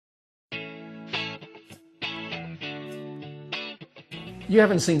You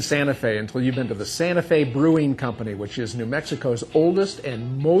haven't seen Santa Fe until you've been to the Santa Fe Brewing Company, which is New Mexico's oldest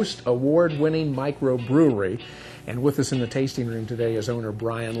and most award-winning microbrewery. And with us in the tasting room today is owner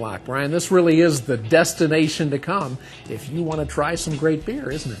Brian Locke. Brian, this really is the destination to come if you want to try some great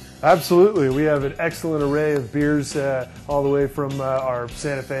beer, isn't it? Absolutely. We have an excellent array of beers all the way from our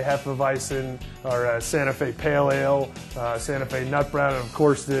Santa Fe Hefeweizen, our Santa Fe Pale Ale, Santa Fe Nut Brown, and of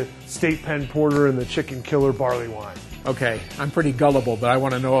course the State Pen Porter and the Chicken Killer Barley Wine. Okay, I'm pretty gullible, but I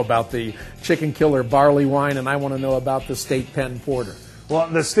want to know about the Chicken Killer Barley Wine, and I want to know about the State Pen Porter. Well,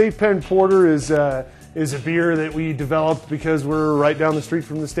 the State Pen Porter is a beer that we developed because we're right down the street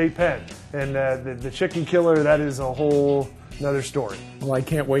from the State Pen. And the Chicken Killer, that is a whole another story. Well, I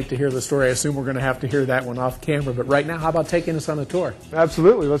can't wait to hear the story. I assume we're going to have to hear that one off camera. But right now, how about taking us on a tour?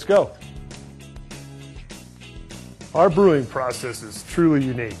 Absolutely, let's go. Our brewing process is truly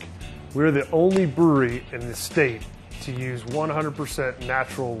unique. We're the only brewery in the state to use 100%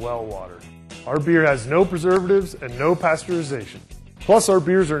 natural well water. Our beer has no preservatives and no pasteurization. Plus, our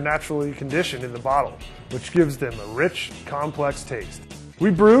beers are naturally conditioned in the bottle, which gives them a rich, complex taste. We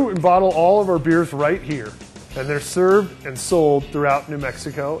brew and bottle all of our beers right here, and they're served and sold throughout New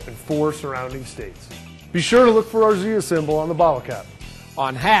Mexico and 4 surrounding states. Be sure to look for our Zia symbol on the bottle cap.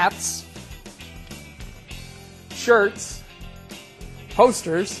 On hats, shirts,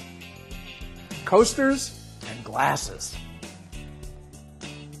 posters, coasters, and glasses.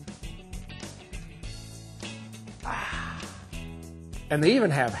 And they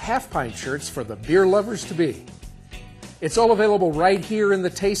even have half-pint shirts for the beer lovers to be. It's all available right here in the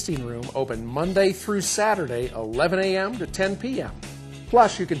tasting room, open Monday through Saturday, 11 a.m. to 10 p.m.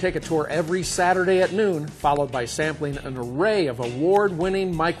 Plus, you can take a tour every Saturday at noon, followed by sampling an array of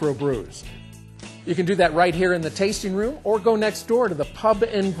award-winning microbrews. You can do that right here in the tasting room, or go next door to the Pub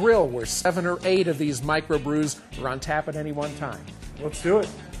and Grill, where 7 or 8 of these microbrews are on tap at any one time. Let's do it.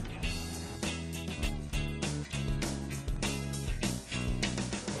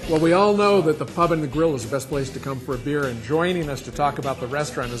 Well, we all know that the Pub and the Grill is the best place to come for a beer, and joining us to talk about the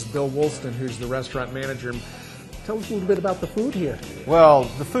restaurant is Bill Woolston, who's the restaurant manager. Tell us a little bit about the food here. Well,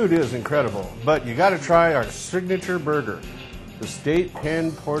 the food is incredible, but you got to try our signature burger, the State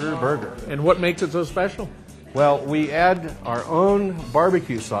Pen Porter Burger. And what makes it so special? Well, we add our own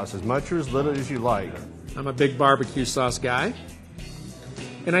barbecue sauce, as much or as little as you like. I'm a big barbecue sauce guy.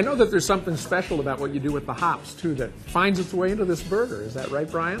 And I know that there's something special about what you do with the hops, too, that finds its way into this burger. Is that right,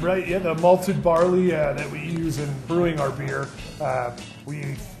 Brian? Right, yeah, the malted barley that we use in brewing our beer,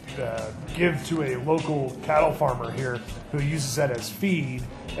 we give to a local cattle farmer here who uses that as feed.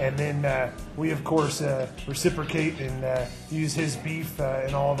 And then we, of course, reciprocate and use his beef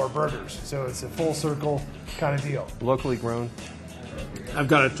in all of our burgers. So it's a full circle kind of deal. Locally grown. I've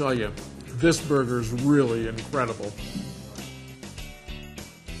got to tell you, this burger is really incredible.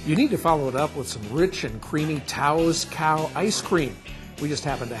 You need to follow it up with some rich and creamy Tao's Cow ice cream. We just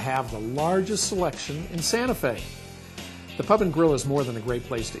happen to have the largest selection in Santa Fe. The Pub and Grill is more than a great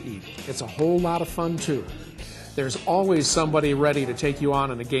place to eat. It's a whole lot of fun, too. There's always somebody ready to take you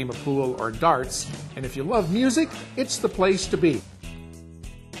on in a game of pool or darts, and if you love music, it's the place to be.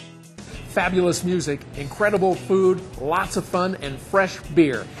 Fabulous music, incredible food, lots of fun, and fresh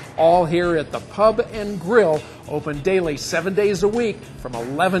beer. All here at the Pub and Grill, open daily 7 days a week from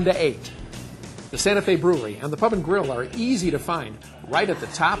 11 to 8. The Santa Fe Brewery and the Pub and Grill are easy to find right at the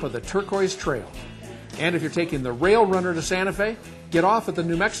top of the Turquoise Trail. And if you're taking the Rail Runner to Santa Fe, get off at the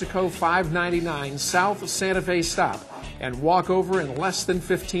New Mexico 599 South Santa Fe stop and walk over in less than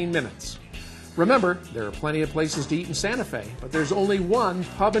 15 minutes. Remember, there are plenty of places to eat in Santa Fe, but there's only one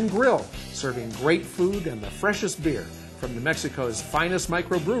Pub and Grill serving great food and the freshest beer from New Mexico's finest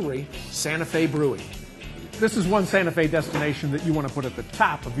microbrewery, Santa Fe Brewing. This is one Santa Fe destination that you want to put at the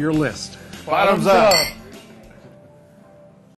top of your list. Bottoms up!